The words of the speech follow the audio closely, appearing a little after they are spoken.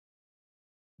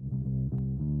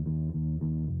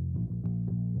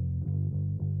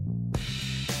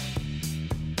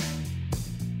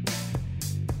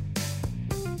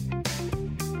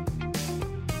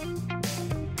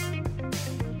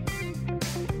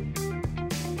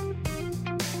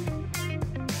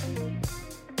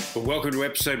Well, welcome to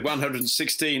episode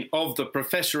 116 of The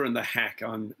Professor and the Hack.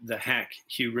 I'm the Hack,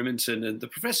 Hugh Riminton, and the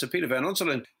Professor, Peter Van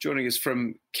Onselen, joining us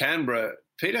from Canberra.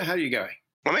 Peter, how are you going?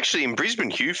 I'm actually in Brisbane,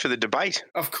 Hugh, for the debate.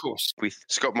 Of course. With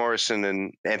Scott Morrison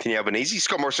and Anthony Albanese.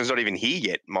 Scott Morrison's not even here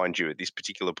yet, mind you, at this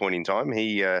particular point in time.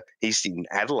 He's in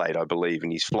Adelaide, I believe,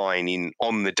 and he's flying in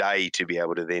on the day to be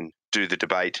able to then do the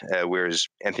debate, whereas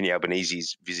Anthony Albanese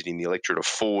is visiting the electorate of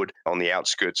Ford on the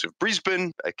outskirts of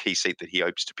Brisbane, a key seat that he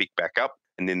hopes to pick back up,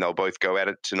 and then they'll both go at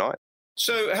it tonight.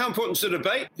 So how important is the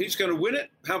debate? Who's going to win it?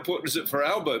 How important is it for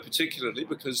Albo particularly?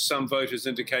 Because some voters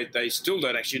indicate they still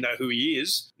don't actually know who he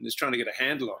is and is trying to get a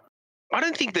handle on it. I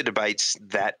don't think the debate's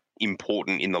that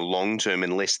important in the long term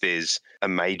unless there's a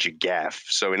major gaffe.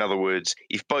 So in other words,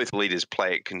 if both leaders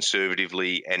play it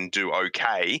conservatively and do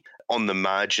okay, on the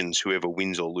margins, whoever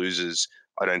wins or loses,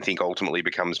 I don't think ultimately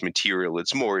becomes material.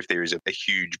 It's more if there is a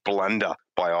huge blunder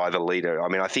by either leader. I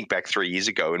mean, I think back 3 years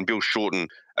ago, and Bill Shorten,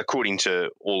 according to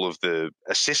all of the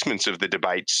assessments of the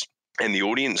debates and the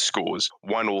audience scores,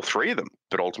 won all three of them.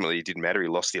 But ultimately it didn't matter. He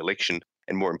lost the election.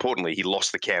 And more importantly, he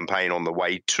lost the campaign on the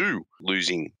way to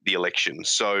losing the election.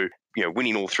 So,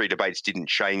 winning all three debates didn't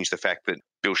change the fact that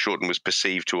Bill Shorten was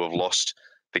perceived to have lost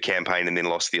the campaign and then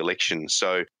lost the election.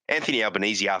 So Anthony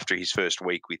Albanese, after his first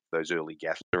week with those early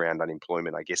gaffes around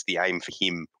unemployment, I guess the aim for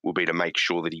him will be to make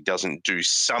sure that he doesn't do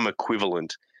some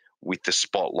equivalent with the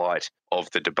spotlight of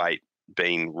the debate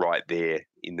being right there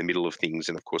in the middle of things.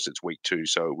 And of course, it's week 2,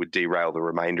 so it would derail the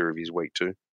remainder of his week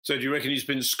 2. So do you reckon he's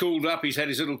been schooled up? He's had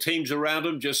his little teams around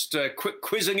him, just quick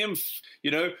quizzing him.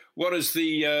 What is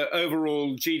the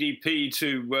overall GDP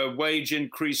to wage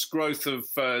increase growth of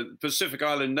Pacific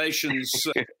Island nations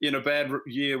in a bad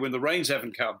year when the rains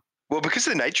haven't come? Well, because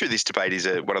the nature of this debate is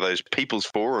one of those people's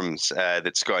forums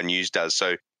that Sky News does,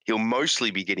 so he'll mostly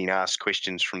be getting asked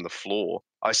questions from the floor.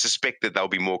 I suspect that there'll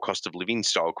be more cost of living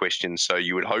style questions, so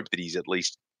you would hope that he's at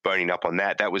least boning up on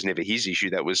that. That was never his issue.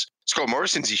 That was Scott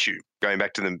Morrison's issue, going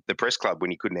back to the press club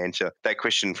when he couldn't answer that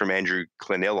question from Andrew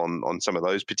Clennell on some of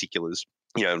those particulars,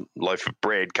 loaf of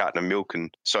bread, carton of milk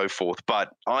and so forth. But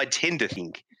I tend to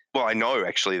think, I know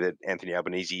actually that Anthony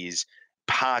Albanese is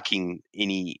parking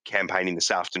any campaigning this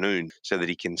afternoon so that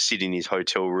he can sit in his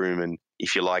hotel room and,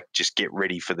 if you like, just get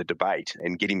ready for the debate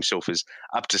and get himself as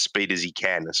up to speed as he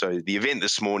can. So the event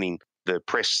this morning, the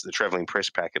travelling press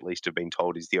pack, at least have been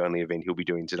told, is the only event he'll be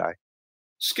doing today.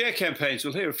 Scare campaigns,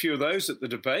 we'll hear a few of those at the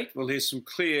debate. We'll hear some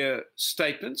clear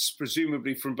statements,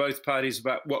 presumably from both parties,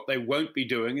 about what they won't be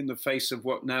doing in the face of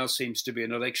what now seems to be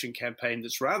an election campaign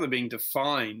that's rather being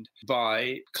defined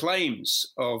by claims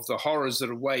of the horrors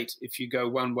that await if you go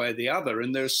one way or the other.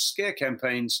 And there's scare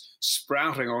campaigns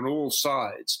sprouting on all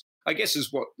sides. I guess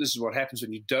this is what happens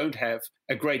when you don't have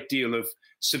a great deal of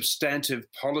substantive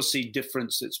policy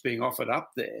difference that's being offered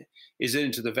up there, is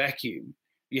into the vacuum.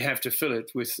 You have to fill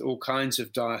it with all kinds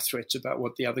of dire threats about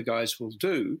what the other guys will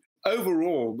do.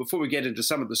 Overall, before we get into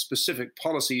some of the specific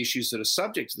policy issues that are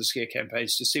subject to the scare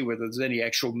campaigns to see whether there's any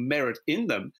actual merit in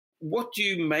them, what do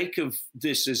you make of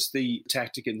this as the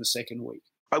tactic in the second week?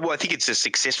 Well, I think it's a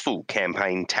successful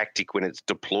campaign tactic when it's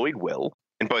deployed well,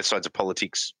 and both sides of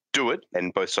politics do it,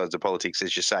 and both sides of politics,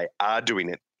 as you say, are doing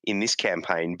it in this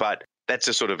campaign. But that's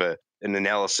a sort of an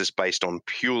analysis based on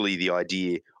purely the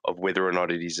idea of whether or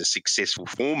not it is a successful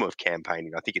form of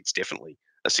campaigning. I think it's definitely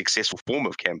a successful form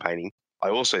of campaigning. I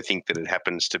also think that it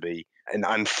happens to be an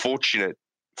unfortunate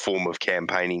form of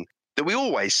campaigning that we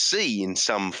always see in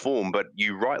some form, but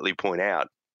you rightly point out,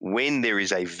 when there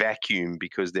is a vacuum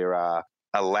because there are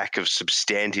a lack of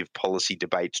substantive policy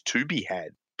debates to be had,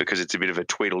 because it's a bit of a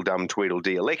Tweedledum,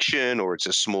 Tweedledee election, or it's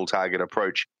a small target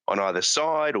approach on either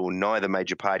side, or neither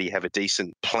major party have a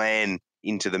decent plan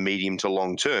into the medium to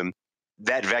long term,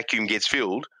 that vacuum gets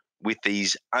filled with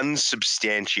these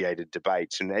unsubstantiated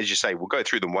debates. And as you say, we'll go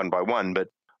through them one by one, but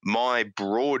my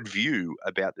broad view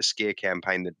about the scare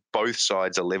campaign that both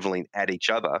sides are levelling at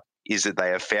each other is that they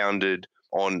are founded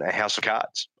on a house of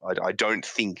cards. I don't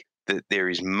think that there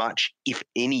is much, if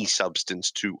any, substance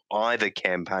to either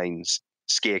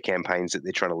scare campaigns that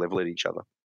they're trying to level at each other.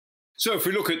 So if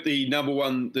we look at the number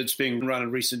one that's being run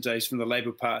in recent days from the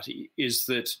Labor Party, is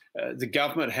that the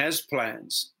government has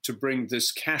plans to bring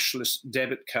this cashless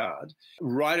debit card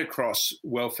right across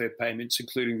welfare payments,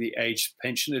 including the aged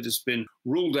pension. It has been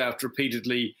ruled out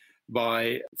repeatedly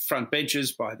by front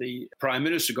benches, by the Prime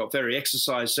Minister, got very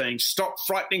exercised saying, stop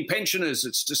frightening pensioners,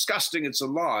 it's disgusting, it's a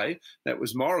lie. That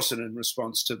was Morrison in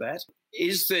response to that.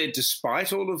 Is there,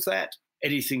 despite all of that,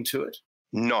 anything to it?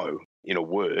 No, in a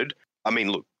word. I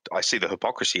mean, look, I see the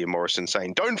hypocrisy of Morrison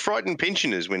saying, don't frighten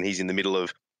pensioners when he's in the middle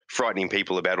of frightening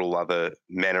people about all other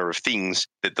manner of things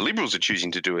that the Liberals are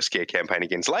choosing to do a scare campaign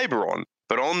against Labor on.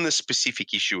 But on the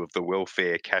specific issue of the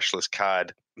welfare cashless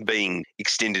card being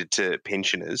extended to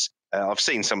pensioners, I've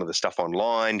seen some of the stuff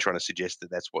online trying to suggest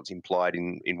that that's what's implied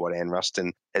in what Anne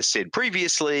Ruston has said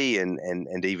previously and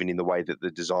even in the way that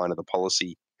the design of the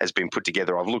policy has been put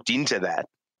together. I've looked into that,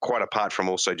 quite apart from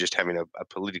also just having a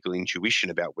political intuition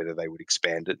about whether they would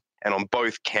expand it. And on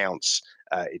both counts,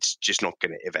 it's just not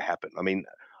going to ever happen. I mean,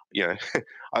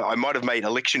 I might have made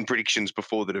election predictions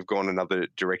before that have gone another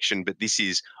direction, but this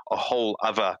is a whole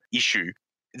other issue.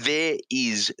 There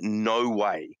is no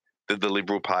way that the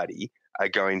Liberal Party are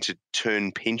going to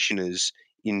turn pensioners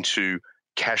into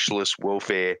cashless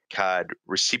welfare card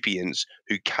recipients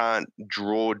who can't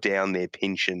draw down their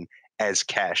pension as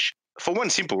cash for one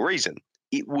simple reason.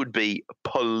 It would be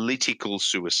political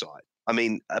suicide. I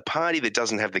mean, a party that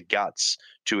doesn't have the guts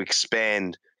to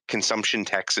expand consumption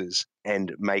taxes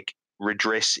and make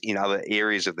redress in other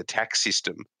areas of the tax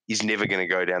system is never going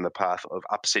to go down the path of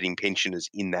upsetting pensioners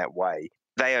in that way.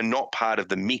 They are not part of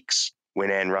the mix when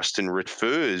Anne Ruston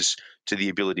refers to the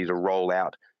ability to roll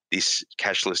out this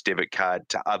cashless debit card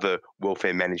to other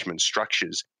welfare management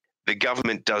structures. The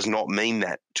government does not mean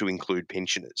that to include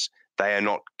pensioners. They are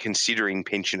not considering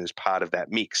pensioners part of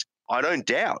that mix. I don't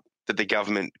doubt that the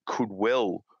government could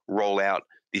well roll out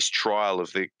this trial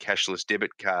of the cashless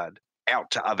debit card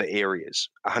out to other areas,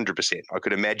 100%. I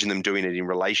could imagine them doing it in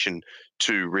relation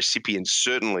to recipients,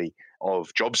 certainly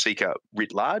of JobSeeker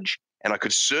writ large, and I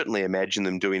could certainly imagine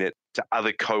them doing it to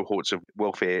other cohorts of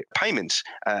welfare payments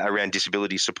around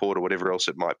disability support or whatever else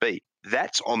it might be.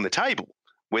 That's on the table.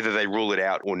 Whether they rule it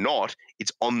out or not,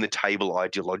 it's on the table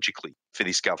ideologically for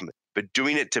this government. But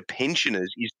doing it to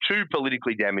pensioners is too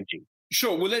politically damaging.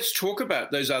 Sure. Well, let's talk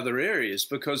about those other areas,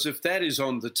 because if that is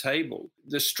on the table,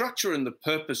 the structure and the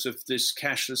purpose of this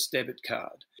cashless debit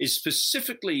card is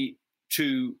specifically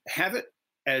to have it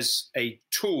as a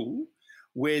tool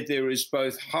where there is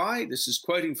both high, this is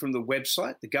quoting from the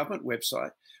website, the government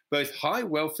website, both high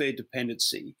welfare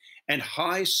dependency and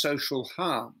high social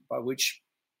harm, by which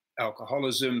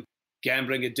alcoholism,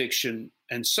 gambling addiction,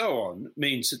 and so on,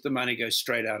 means that the money goes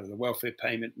straight out of the welfare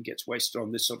payment and gets wasted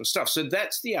on this sort of stuff. So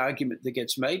that's the argument that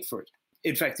gets made for it.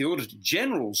 In fact, the Auditor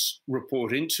General's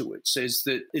report into it says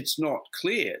that it's not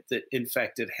clear that, in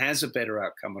fact, it has a better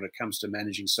outcome when it comes to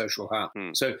managing social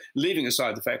harm. So leaving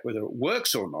aside the fact whether it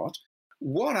works or not,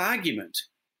 what argument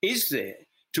is there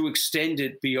to extend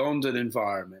it beyond an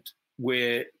environment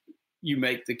where you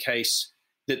make the case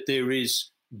that there is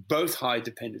both high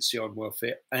dependency on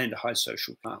welfare and high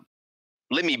social harm?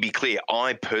 Let me be clear.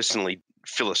 I personally,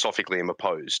 philosophically, am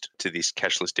opposed to this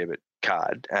cashless debit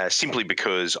card simply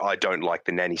because I don't like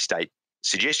the nanny state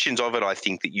suggestions of it. I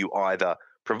think that you either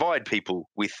provide people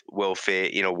with welfare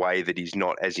in a way that is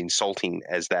not as insulting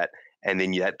as that, and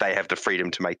then yet they have the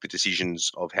freedom to make the decisions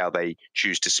of how they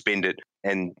choose to spend it.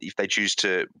 And if they choose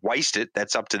to waste it,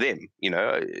 that's up to them.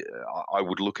 I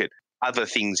would look at other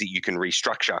things that you can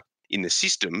restructure in the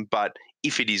system, but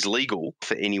if it is legal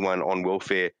for anyone on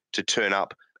welfare to turn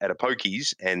up at a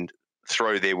pokies and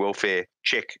throw their welfare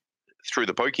check through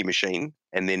the pokey machine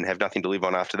and then have nothing to live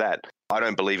on after that, I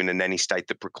don't believe in a nanny state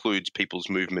that precludes people's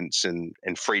movements and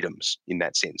freedoms in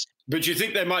that sense. But you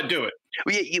think they might do it?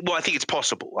 Well, I think it's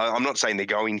possible. I'm not saying they're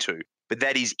going to, but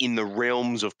that is in the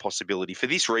realms of possibility for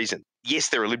this reason. Yes,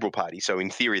 they're a Liberal Party, so in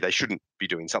theory they shouldn't be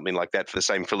doing something like that for the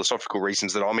same philosophical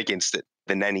reasons that I'm against it.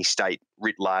 The nanny state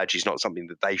writ large is not something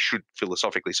that they should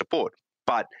philosophically support.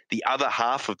 But the other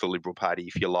half of the Liberal Party,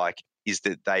 if you like, is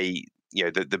that they,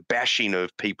 the bashing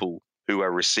of people who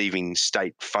are receiving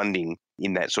state funding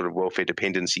in that sort of welfare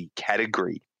dependency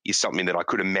category is something that I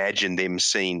could imagine them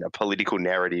seeing a political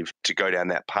narrative to go down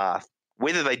that path.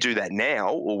 Whether they do that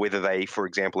now or whether they, for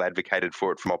example, advocated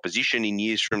for it from opposition in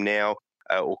years from now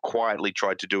or quietly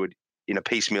tried to do it in a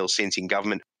piecemeal sense in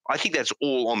government, I think that's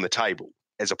all on the table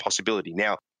as a possibility.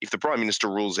 Now, if the Prime Minister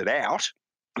rules it out,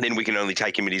 then we can only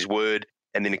take him at his word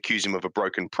and then accuse him of a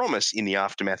broken promise in the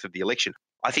aftermath of the election.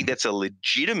 I think that's a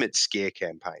legitimate scare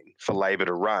campaign for Labor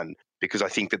to run because I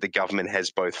think that the government has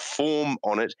both form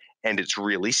on it and it's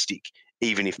realistic,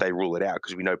 even if they rule it out,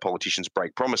 because we know politicians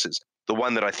break promises. The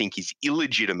one that I think is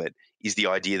illegitimate is the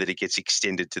idea that it gets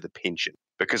extended to the pension,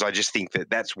 because I just think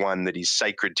that that's one that is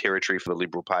sacred territory for the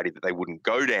Liberal Party that they wouldn't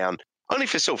go down, only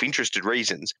for self-interested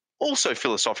reasons. Also,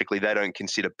 philosophically, they don't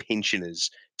consider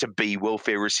pensioners to be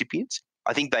welfare recipients.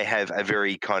 I think they have a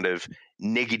very kind of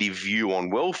negative view on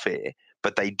welfare,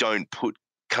 but they don't put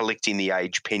collecting the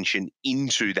age pension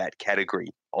into that category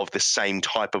of the same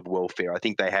type of welfare. I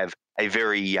think they have a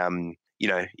very,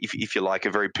 if you like,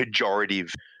 a very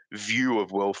pejorative view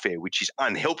of welfare, which is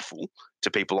unhelpful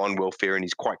to people on welfare and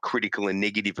is quite critical and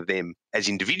negative of them as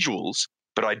individuals.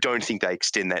 But I don't think they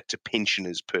extend that to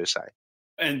pensioners per se.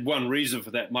 And one reason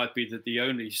for that might be that the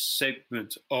only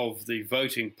segment of the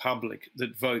voting public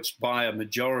that votes by a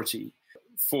majority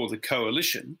for the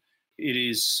coalition, it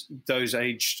is those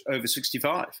aged over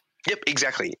 65. Yep,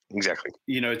 exactly.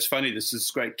 You know, it's funny, this is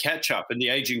great catch-up, and the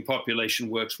ageing population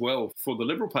works well for the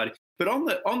Liberal Party. But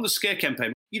on the scare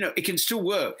campaign, you know, it can still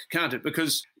work, can't it?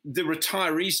 Because the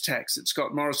retirees tax that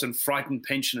Scott Morrison frightened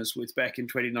pensioners with back in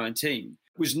 2019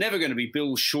 was never going to be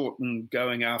Bill Shorten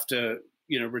going after,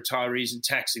 you know, retirees and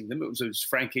taxing them. It was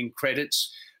franking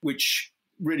credits, which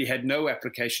really had no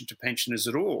application to pensioners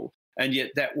at all. And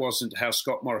yet that wasn't how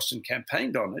Scott Morrison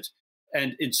campaigned on it.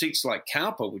 And in seats like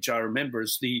Cowper, which I remember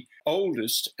as the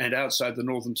oldest and outside the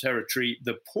Northern Territory,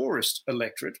 the poorest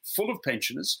electorate, full of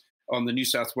pensioners on the New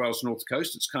South Wales North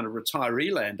Coast, it's kind of retiree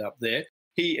land up there,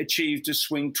 he achieved a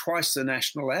swing twice the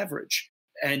national average.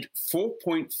 And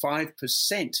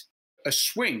 4.5%, a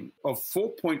swing of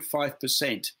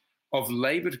 4.5% of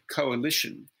Labor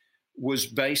coalition was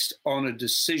based on a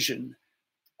decision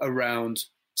around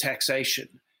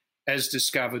taxation, as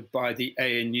discovered by the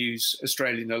ANU's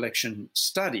Australian election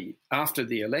study after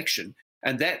the election.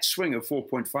 And that swing of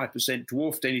 4.5%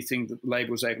 dwarfed anything that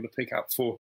Labor was able to pick up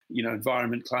for, you know,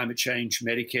 environment, climate change,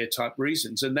 Medicare type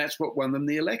reasons. And that's what won them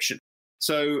the election.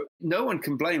 So no one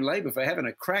can blame Labor for having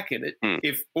a crack at it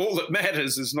if all that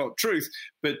matters is not truth,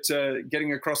 but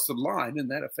getting across the line.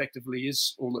 And that effectively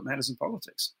is all that matters in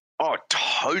politics. Oh,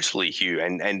 totally, Hugh.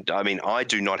 And I mean, I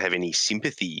do not have any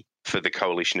sympathy for the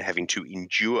coalition having to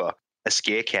endure a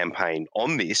scare campaign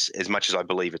on this, as much as I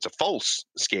believe it's a false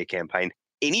scare campaign,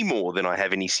 any more than I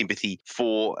have any sympathy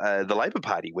for the Labor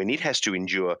Party when it has to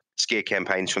endure scare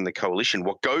campaigns from the coalition.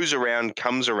 What goes around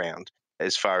comes around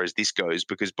as far as this goes,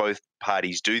 because both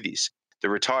parties do this. The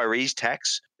retirees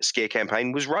tax scare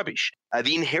campaign was rubbish.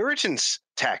 The inheritance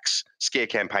tax scare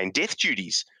campaign, death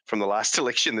duties from the last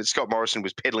election that Scott Morrison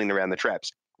was peddling around the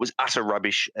traps, was utter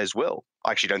rubbish as well. I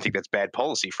actually don't think that's bad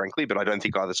policy, frankly, but I don't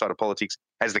think either side of politics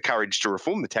has the courage to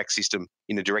reform the tax system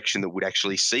in a direction that would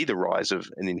actually see the rise of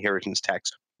an inheritance tax,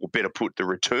 or better put, the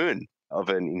return of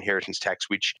an inheritance tax,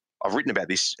 which I've written about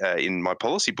this in my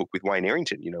policy book with Wayne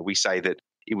Errington. You know, we say that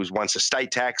it was once a state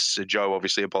tax. Joe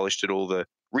obviously abolished it. All the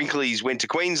wrinklies went to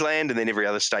Queensland, and then every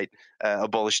other state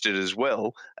abolished it as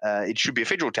well. It should be a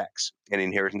federal tax, an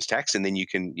inheritance tax, and then you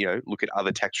can, you know, look at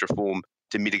other tax reform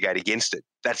to mitigate against it.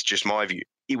 That's just my view.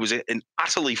 It was an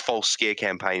utterly false scare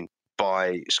campaign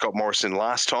by Scott Morrison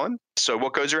last time. So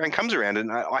what goes around comes around.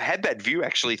 And I had that view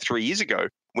actually 3 years ago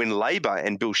when Labor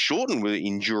and Bill Shorten were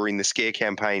enduring the scare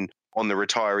campaign on the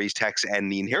retirees tax and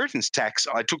the inheritance tax.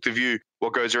 I took the view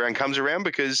what goes around comes around,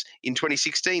 because in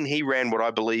 2016 he ran what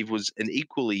I believe was an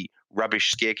equally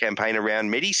rubbish scare campaign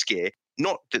around Medicare.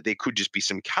 Not that there could just be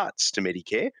some cuts to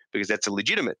Medicare, because that's a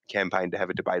legitimate campaign to have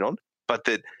a debate on, but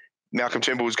that Malcolm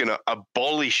Turnbull was going to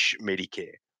abolish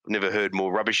Medicare. I've never heard more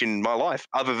rubbish in my life,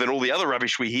 other than all the other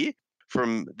rubbish we hear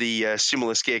from the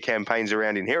similar scare campaigns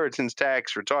around inheritance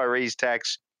tax, retirees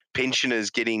tax, pensioners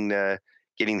getting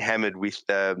hammered with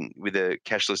a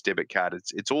cashless debit card.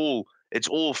 It's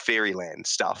all fairyland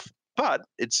stuff, but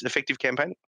it's effective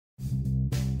campaigning.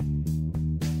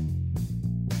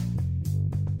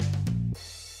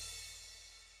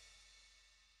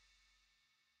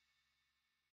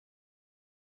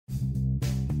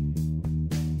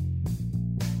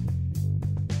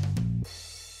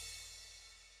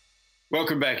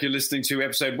 Welcome back. You're listening to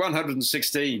episode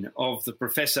 116 of The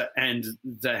Professor and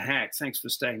the Hack. Thanks for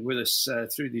staying with us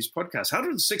through these podcasts.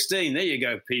 116, there you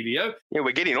go, PVO. Yeah,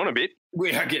 we're getting on a bit.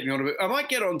 We are getting on a bit. I might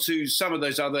get on to some of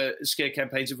those other scare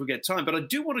campaigns if we get time, but I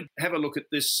do want to have a look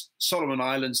at this Solomon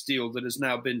Islands deal that has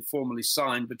now been formally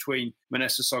signed between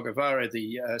Manasseh Sogavare,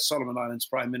 the Solomon Islands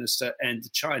Prime Minister, and the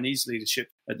Chinese leadership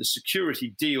at the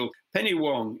security deal. Penny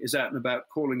Wong is out and about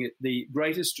calling it the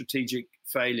greatest strategic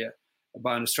failure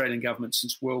by an Australian government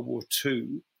since World War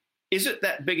II. Is it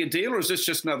that big a deal, or is this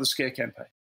just another scare campaign?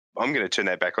 I'm going to turn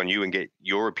that back on you and get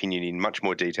your opinion in much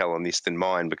more detail on this than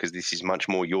mine, because this is much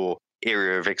more your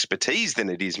area of expertise than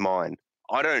it is mine.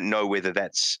 I don't know whether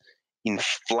that's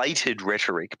inflated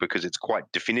rhetoric, because it's quite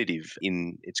definitive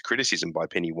in its criticism by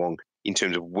Penny Wong in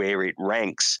terms of where it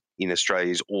ranks in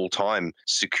Australia's all-time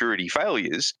security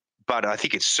failures, but I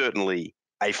think it's certainly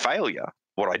a failure.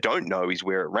 What I don't know is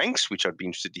where it ranks, which I'd be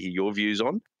interested to hear your views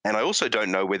on. And I also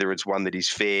don't know whether it's one that is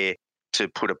fair to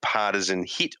put a partisan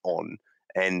hit on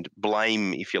and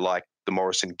blame, if you like, the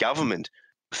Morrison government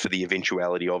for the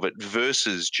eventuality of it,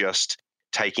 versus just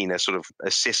taking a sort of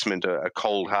assessment, a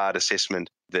cold, hard assessment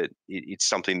that it's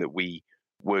something that we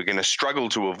were going to struggle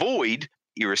to avoid,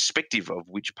 irrespective of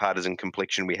which partisan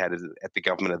complexion we had at the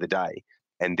government of the day.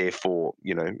 And therefore,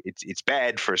 it's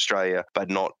bad for Australia, but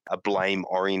not a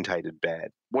blame-orientated bad.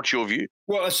 What's your view?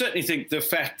 Well, I certainly think the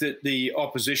fact that the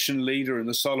opposition leader in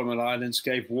the Solomon Islands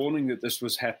gave warning that this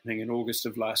was happening in August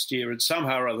of last year, and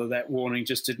somehow or other that warning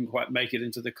just didn't quite make it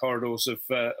into the corridors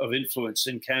of influence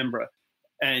in Canberra.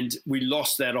 And we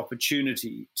lost that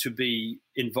opportunity to be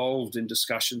involved in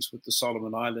discussions with the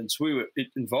Solomon Islands. We were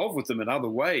involved with them in other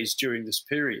ways during this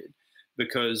period,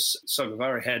 because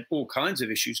Sogavare had all kinds of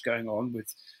issues going on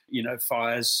with,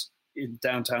 fires in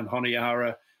downtown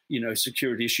Honiara,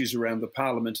 security issues around the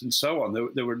parliament and so on.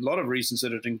 There were a lot of reasons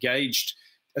that had engaged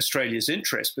Australia's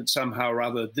interest, but somehow or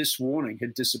other this warning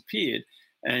had disappeared.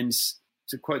 And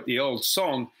to quote the old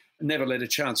song, never let a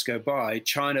chance go by.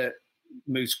 China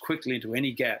moves quickly into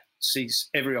any gap, sees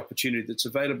every opportunity that's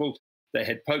available. They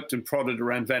had poked and prodded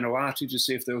around Vanuatu to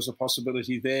see if there was a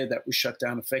possibility there. That was shut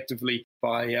down effectively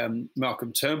by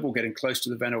Malcolm Turnbull getting close to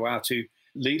the Vanuatu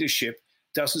leadership.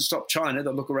 Doesn't stop China.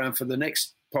 They'll look around for the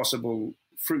next possible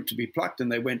fruit to be plucked,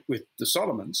 and they went with the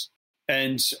Solomons.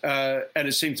 And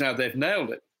it seems now they've nailed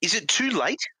it. Is it too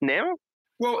late now?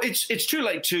 Well, it's too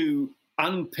late to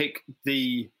unpick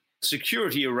the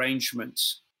security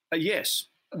arrangements. Yes.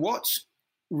 What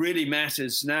really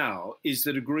matters now is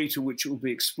the degree to which it will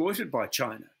be exploited by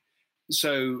China.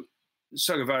 So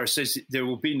Sogavare says there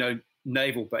will be no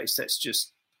naval base. That's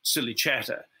just silly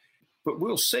chatter. But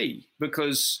we'll see,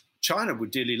 because China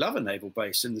would dearly love a naval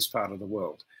base in this part of the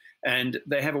world. And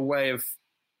they have a way of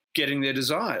getting their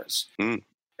desires. Mm.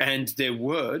 And their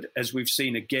word, as we've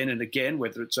seen again and again,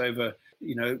 whether it's over,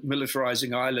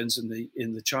 militarizing islands in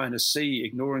the China Sea,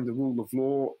 ignoring the rule of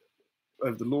law,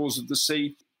 of the laws of the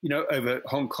sea, over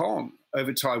Hong Kong,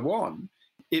 over Taiwan,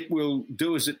 it will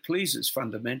do as it pleases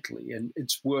fundamentally. And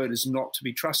its word is not to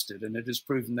be trusted. And it has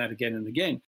proven that again and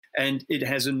again. And it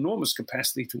has enormous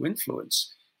capacity to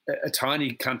influence a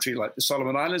tiny country like the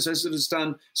Solomon Islands, as it has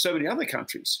done so many other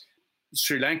countries.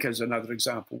 Sri Lanka is another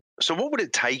example. So what would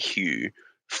it take, Hugh,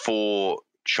 for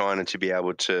China to be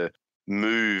able to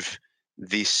move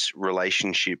this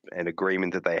relationship and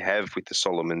agreement that they have with the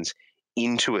Solomons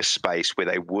into a space where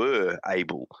they were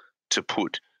able to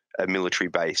put a military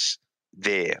base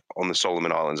there on the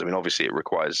Solomon Islands? I mean, obviously it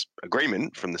requires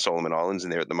agreement from the Solomon Islands,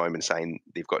 and they're at the moment saying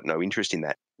they've got no interest in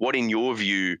that. What, in your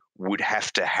view, would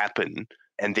have to happen?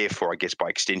 And therefore, I guess by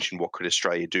extension, what could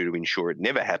Australia do to ensure it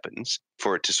never happens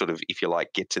for it to sort of, if you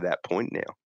like, get to that point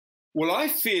now? Well, I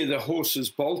fear the horse has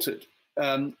bolted.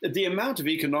 The amount of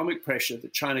economic pressure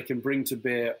that China can bring to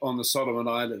bear on the Solomon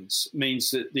Islands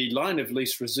means that the line of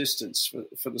least resistance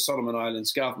for the Solomon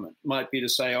Islands government might be to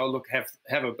say, oh, look, have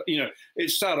a,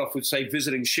 it start off with, say,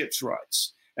 visiting ships'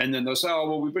 rights. And then they'll say, oh,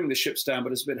 well, we bring the ships down,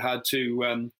 but it's a bit hard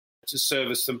to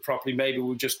service them properly. Maybe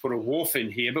we'll just put a wharf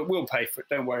in here, but we'll pay for it.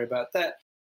 Don't worry about that.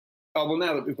 Oh, well,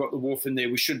 now that we've got the wharf in there,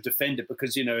 we should defend it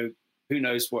because, who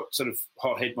knows what sort of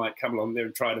hothead might come along there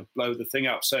and try to blow the thing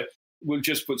up. So we'll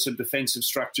just put some defensive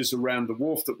structures around the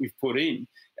wharf that we've put in.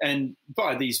 And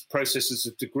by these processes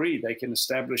of degree, they can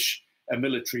establish a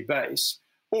military base.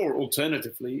 Or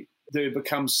alternatively, there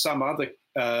becomes some other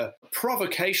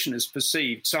provocation is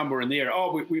perceived somewhere in the area.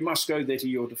 Oh, we must go there to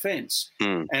your defence.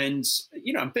 Mm. And,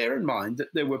 bear in mind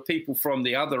that there were people from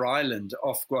the other island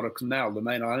off Guadalcanal, the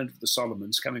main island of the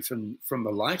Solomons, coming from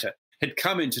Malaita, had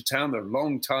come into town. There are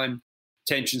long-time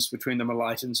tensions between the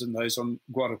Malaitans and those on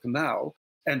Guadalcanal,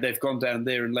 and they've gone down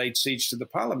there and laid siege to the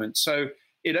parliament. So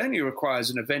it only requires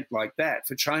an event like that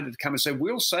for China to come and say,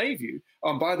 we'll save you.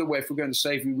 Oh, and by the way, if we're going to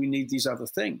save you, we need these other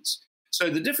things. So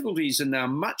the difficulties are now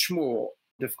much more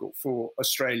difficult for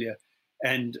Australia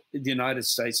and the United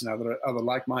States and other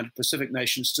like-minded Pacific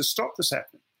nations to stop this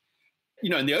happening.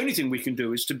 And the only thing we can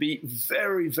do is to be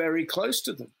very, very close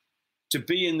to them, to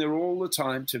be in there all the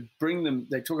time, to bring them,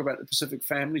 they talk about the Pacific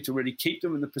family, to really keep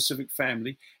them in the Pacific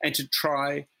family and to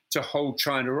try to hold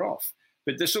China off.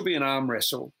 But this will be an arm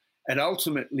wrestle. And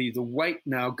ultimately, the weight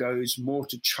now goes more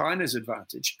to China's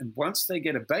advantage. And once they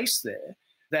get a base there,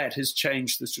 that has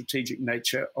changed the strategic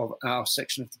nature of our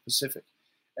section of the Pacific.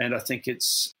 And I think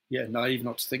it's, naive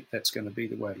not to think that's going to be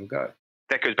the way it'll go.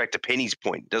 That goes back to Penny's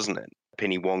point, doesn't it?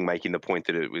 Penny Wong making the point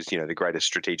that it was, the greatest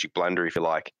strategic blunder, if you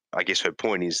like. I guess her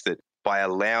point is that by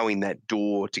allowing that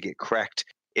door to get cracked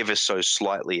ever so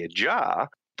slightly ajar,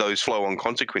 those flow-on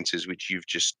consequences, which you've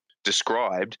just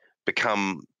described,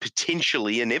 become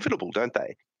potentially inevitable, don't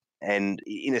they? And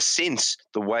in a sense,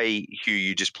 the way, Hugh,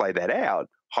 you just play that out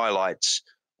highlights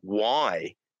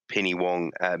why Penny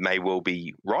Wong may well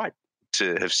be right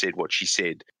to have said what she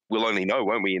said. We'll only know,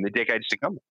 won't we, in the decades to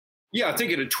come? Yeah, I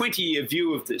think in a 20-year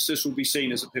view of this will be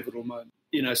seen as a pivotal moment.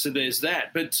 So there's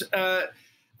that. But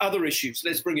other issues,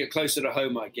 let's bring it closer to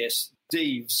home, I guess.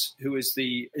 Deves, who is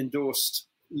the endorsed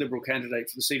Liberal candidate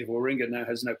for the seat of Warringah, now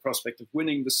has no prospect of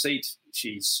winning the seat.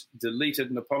 She's deleted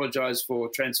and apologised for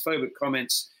transphobic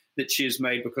comments that she has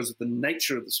made because of the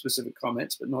nature of the specific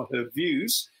comments, but not her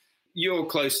views. You're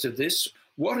close to this.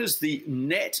 What is the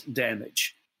net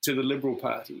damage to the Liberal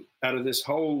Party out of this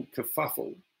whole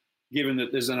kerfuffle, given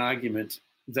that there's an argument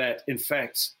that, in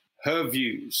fact, her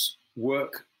views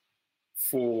work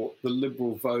for the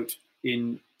Liberal vote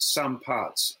in some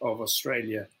parts of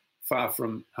Australia, far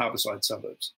from harbourside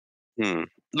suburbs?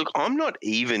 Look, I'm not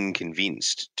even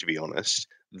convinced, to be honest,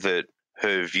 that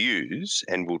her views,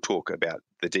 and we'll talk about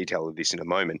the detail of this in a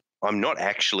moment, I'm not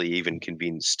actually even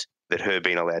convinced that her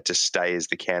being allowed to stay as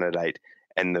the candidate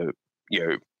and the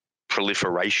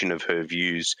proliferation of her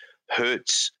views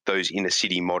hurts those inner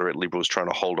city moderate Liberals trying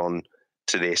to hold on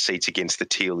to their seats against the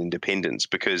Teal independents,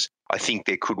 because I think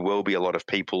there could well be a lot of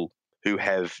people who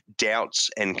have doubts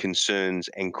and concerns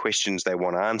and questions they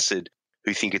want answered,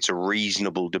 who think it's a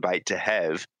reasonable debate to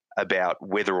have about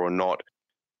whether or not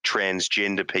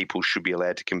transgender people should be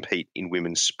allowed to compete in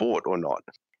women's sport or not.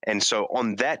 And so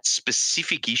on that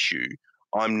specific issue,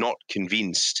 I'm not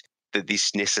convinced that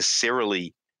this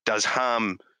necessarily does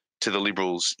harm to the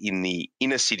Liberals in the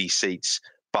inner city seats,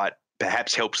 but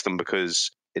perhaps helps them because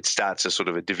it starts a sort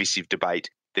of a divisive debate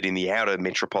that in the outer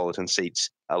metropolitan seats,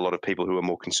 a lot of people who are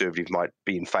more conservative might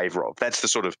be in favour of. That's the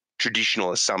sort of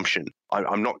traditional assumption.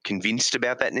 I'm not convinced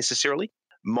about that necessarily.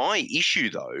 My issue,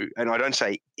 though, and I don't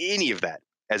say any of that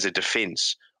as a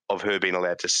defence of her being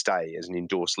allowed to stay as an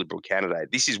endorsed Liberal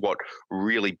candidate, this is what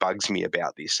really bugs me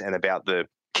about this and about the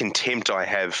contempt I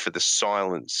have for the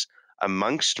silence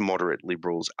amongst moderate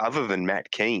Liberals, other than Matt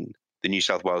Keane, the New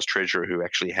South Wales Treasurer, who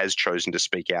actually has chosen to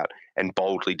speak out and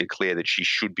boldly declare that she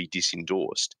should be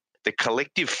disendorsed. The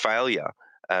collective failure,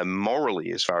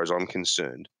 morally, as far as I'm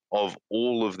concerned, of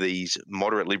all of these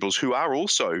moderate Liberals who are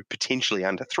also potentially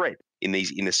under threat in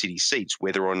these inner city seats,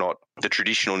 whether or not the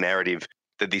traditional narrative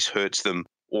that this hurts them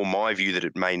or my view that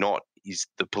it may not is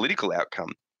the political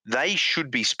outcome. They should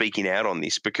be speaking out on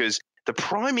this, because the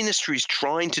Prime Minister is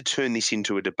trying to turn this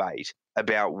into a debate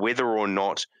about whether or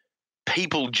not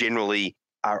people generally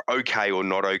are okay or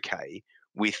not okay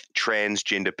with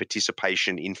transgender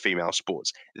participation in female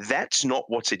sports. That's not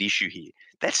what's at issue here.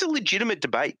 That's a legitimate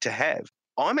debate to have.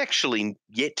 I'm actually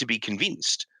yet to be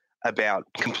convinced about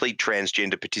complete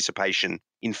transgender participation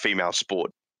in female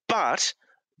sport. But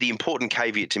the important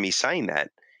caveat to me saying that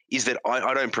is that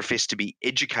I don't profess to be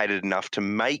educated enough to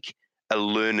make a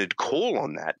learned call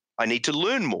on that. I need to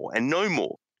learn more and know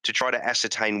more to try to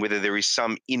ascertain whether there is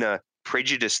some inner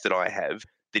prejudice that I have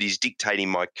that is dictating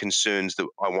my concerns that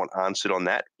I want answered on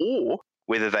that, or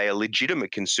whether they are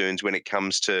legitimate concerns when it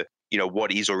comes to,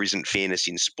 what is or isn't fairness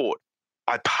in sport.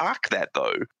 I park that,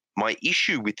 though. My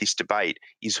issue with this debate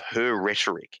is her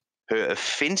rhetoric, her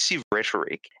offensive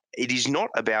rhetoric. It is not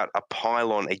about a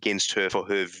pile-on against her for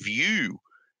her view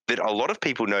that a lot of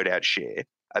people no doubt share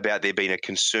about there being a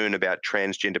concern about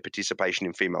transgender participation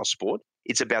in female sport.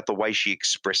 It's about the way she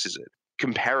expresses it.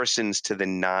 Comparisons to the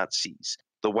Nazis,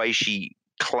 the way she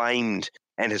claimed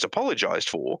and has apologised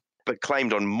for, but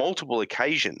claimed on multiple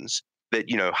occasions that,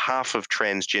 half of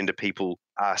transgender people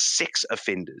are sex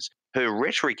offenders. Her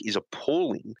rhetoric is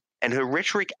appalling, and her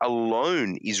rhetoric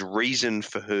alone is reason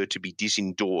for her to be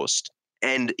disendorsed.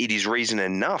 And it is reason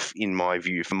enough, in my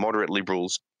view, for moderate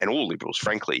Liberals, and all Liberals,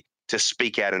 frankly, to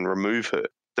speak out and remove her.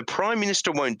 The Prime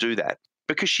Minister won't do that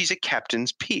because she's a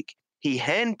captain's pick. He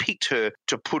handpicked her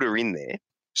to put her in there,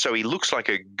 so he looks like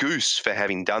a goose for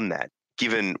having done that,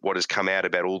 given what has come out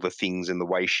about all the things and the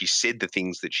way she said the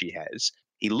things that she has.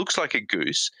 He looks like a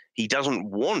goose. He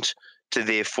doesn't want to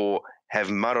therefore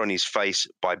have mud on his face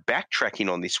by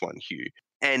backtracking on this one, Hugh.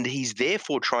 And he's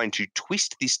therefore trying to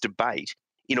twist this debate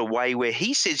in a way where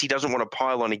he says he doesn't want to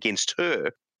pile on against her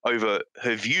over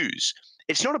her views.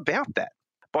 It's not about that.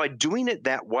 By doing it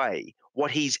that way,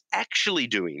 what he's actually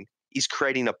doing is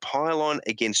creating a pile-on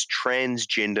against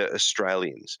transgender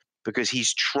Australians, because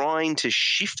he's trying to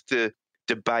shift the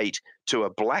debate to a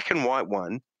black and white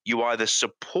one. You either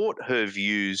support her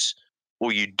views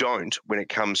or you don't when it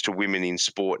comes to women in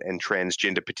sport and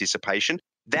transgender participation.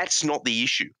 That's not the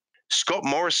issue. Scott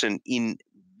Morrison, in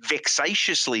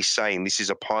vexatiously saying this is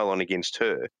a pile-on against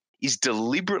her, is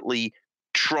deliberately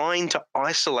trying to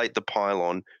isolate the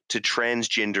pile-on to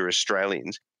transgender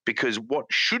Australians, because what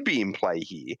should be in play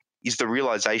here is the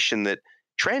realisation that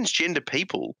transgender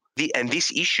people, and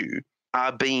this issue,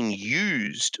 are being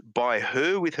used by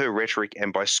her with her rhetoric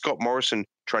and by Scott Morrison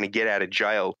trying to get out of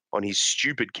jail on his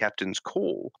stupid captain's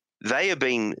call.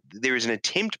 There is an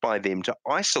attempt by them to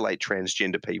isolate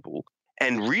transgender people,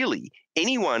 and really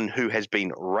anyone who has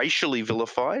been racially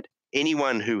vilified,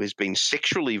 anyone who has been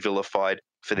sexually vilified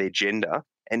for their gender,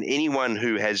 and anyone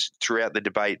who has, throughout the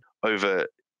debate over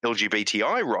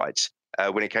LGBTI rights,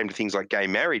 when it came to things like gay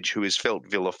marriage, who has felt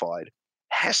vilified,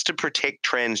 has to protect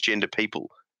transgender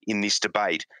people in this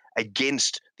debate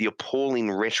against the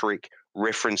appalling rhetoric,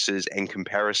 references, and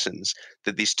comparisons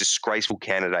that this disgraceful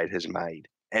candidate has made.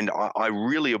 And I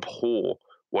really abhor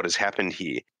what has happened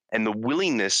here. And the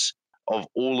willingness of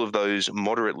all of those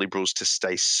moderate Liberals to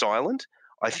stay silent,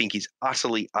 I think, is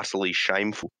utterly, utterly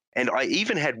shameful. And I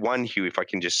even had one, Hugh, if I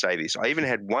can just say this, I even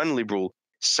had one Liberal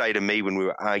say to me when we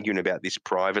were arguing about this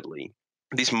privately,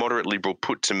 this moderate Liberal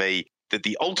put to me that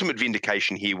the ultimate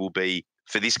vindication here will be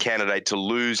for this candidate to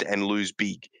lose and lose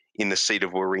big in the seat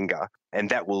of Warringah, and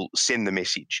that will send the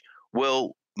message.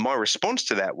 Well, my response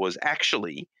to that was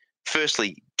actually,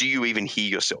 firstly, do you even hear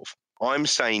yourself? I'm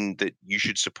saying that you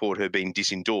should support her being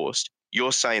disendorsed.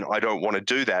 You're saying I don't want to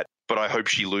do that, but I hope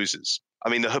she loses. I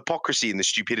mean, the hypocrisy and the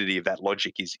stupidity of that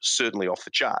logic is certainly off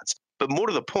the charts. But more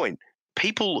to the point,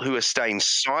 people who are staying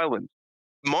silent,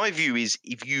 my view is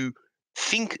if you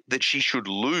think that she should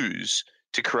lose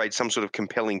to create some sort of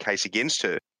compelling case against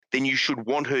her, then you should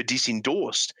want her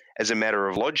disendorsed as a matter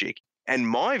of logic. And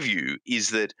my view is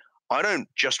that I don't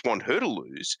just want her to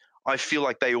lose. I feel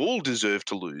like they all deserve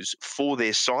to lose for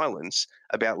their silence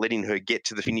about letting her get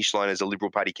to the finish line as a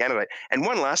Liberal Party candidate. And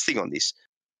one last thing on this,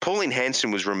 Pauline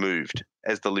Hanson was removed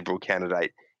as the Liberal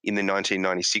candidate in the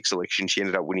 1996 election. She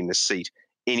ended up winning the seat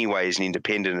anyway as an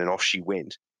independent, and off she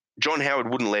went. John Howard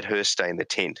wouldn't let her stay in the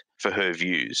tent for her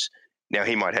views. Now,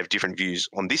 he might have different views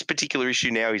on this particular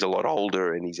issue now. He's a lot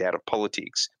older and he's out of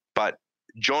politics. But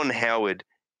John Howard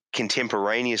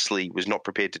contemporaneously was not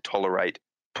prepared to tolerate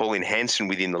Pauline Hanson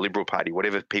within the Liberal Party,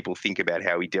 whatever people think about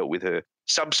how he dealt with her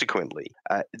subsequently.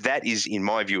 That is, in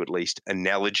my view at least,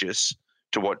 analogous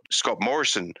to what Scott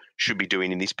Morrison should be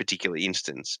doing in this particular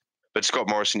instance. But Scott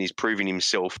Morrison is proving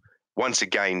himself once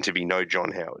again to be no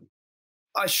John Howard.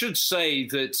 I should say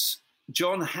that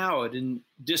John Howard, in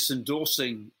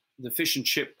disendorsing the fish and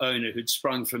chip owner who'd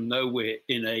sprung from nowhere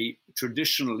in a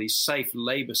traditionally safe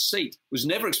Labor seat, was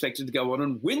never expected to go on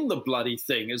and win the bloody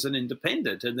thing as an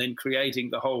independent and then creating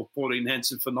the whole Pauline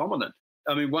Hanson phenomenon.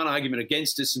 I mean, one argument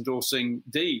against disendorsing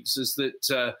Deves is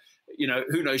that,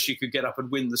 who knows, she could get up and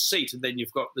win the seat and then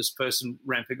you've got this person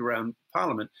ramping around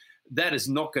Parliament. That is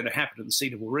not going to happen in the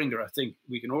seat of Warringah. I think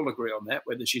we can all agree on that,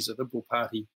 whether she's a Liberal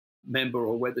Party member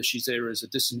or whether she's there as a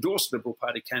disendorsed Liberal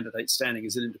Party candidate standing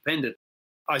as an independent.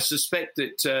 I suspect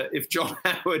that if John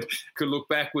Howard could look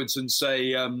backwards and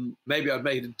say, maybe I'd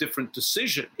made a different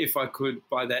decision if I could,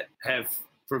 by that, have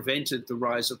prevented the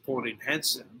rise of Pauline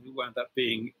Hanson, who wound up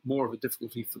being more of a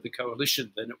difficulty for the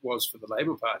coalition than it was for the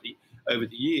Labor Party over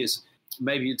the years,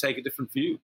 maybe you'd take a different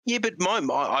view. Yeah, but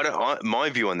my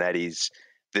view on that is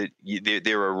that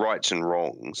there are rights and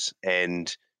wrongs,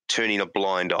 and turning a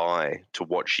blind eye to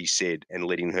what she said and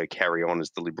letting her carry on as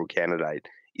the Liberal candidate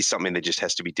is something that just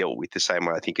has to be dealt with the same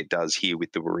way I think it does here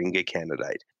with the Warringah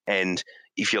candidate. And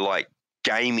if you like,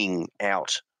 gaming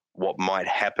out what might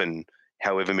happen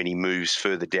however many moves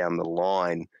further down the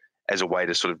line as a way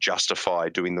to sort of justify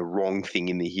doing the wrong thing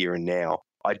in the here and now,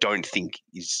 I don't think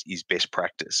is best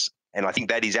practice. And I think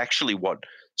that is actually what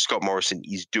Scott Morrison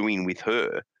is doing with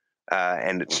her,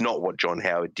 and it's not what John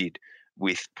Howard did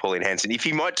with Pauline Hanson. If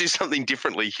he might do something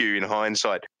differently, Hugh, in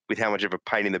hindsight, with how much of a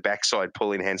pain in the backside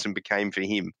Pauline Hanson became for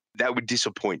him, that would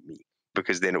disappoint me,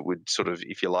 because then it would sort of,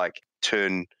 if you like,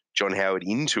 turn John Howard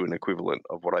into an equivalent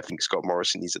of what I think Scott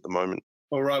Morrison is at the moment.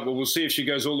 All right, well, we'll see if she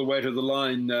goes all the way to the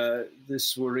line,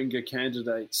 this Warringah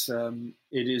candidate.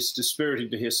 It is dispiriting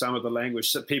to hear some of the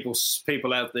language that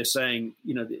people out there saying,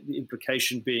 the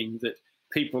implication being that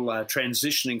people are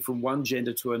transitioning from one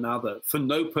gender to another for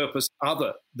no purpose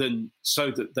other than so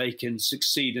that they can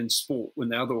succeed in sport when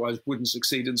they otherwise wouldn't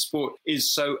succeed in sport, is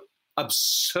so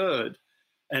absurd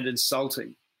and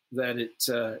insulting that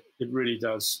it really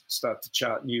does start to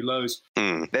chart new lows.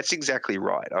 That's exactly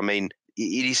right. I mean,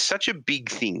 it is such a big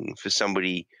thing for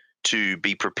somebody to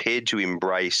be prepared to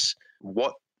embrace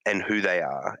what and who they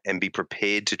are and be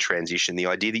prepared to transition. The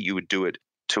idea that you would do it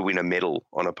to win a medal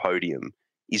on a podium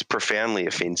is profoundly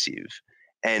offensive.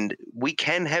 And we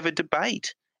can have a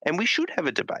debate, and we should have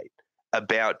a debate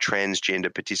about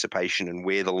transgender participation and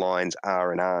where the lines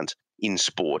are and aren't in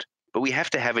sport. But we have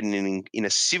to have it in a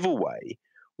civil way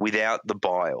without the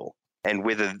bile. And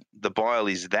whether the bile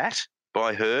is that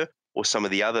by her or some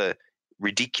of the other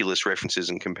ridiculous references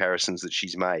and comparisons that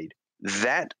she's made.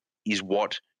 That is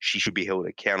what she should be held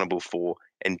accountable for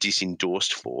and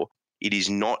disendorsed for. It is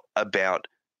not about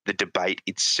the debate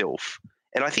itself.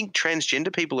 And I think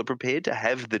transgender people are prepared to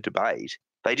have the debate.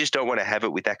 They just don't want to have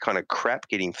it with that kind of crap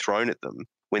getting thrown at them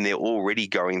when they're already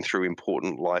going through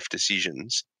important life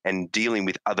decisions and dealing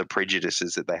with other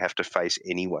prejudices that they have to face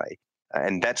anyway.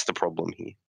 And that's the problem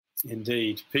here.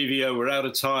 Indeed. PVO, we're out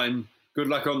of time. Good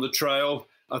luck on the trail.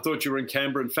 I thought you were in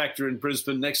Canberra. In fact, you're in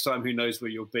Brisbane. Next time, who knows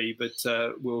where you'll be, but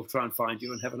we'll try and find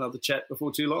you and have another chat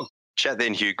before too long. Chat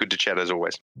then, Hugh. Good to chat as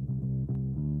always.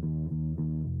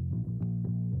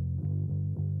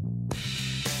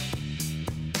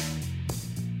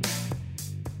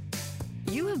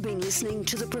 You have been listening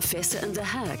to The Professor and the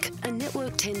Hack, a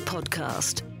Network 10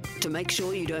 podcast. To make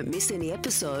sure you don't miss any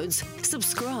episodes,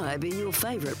 subscribe in your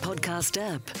favourite podcast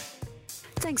app.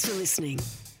 Thanks for listening.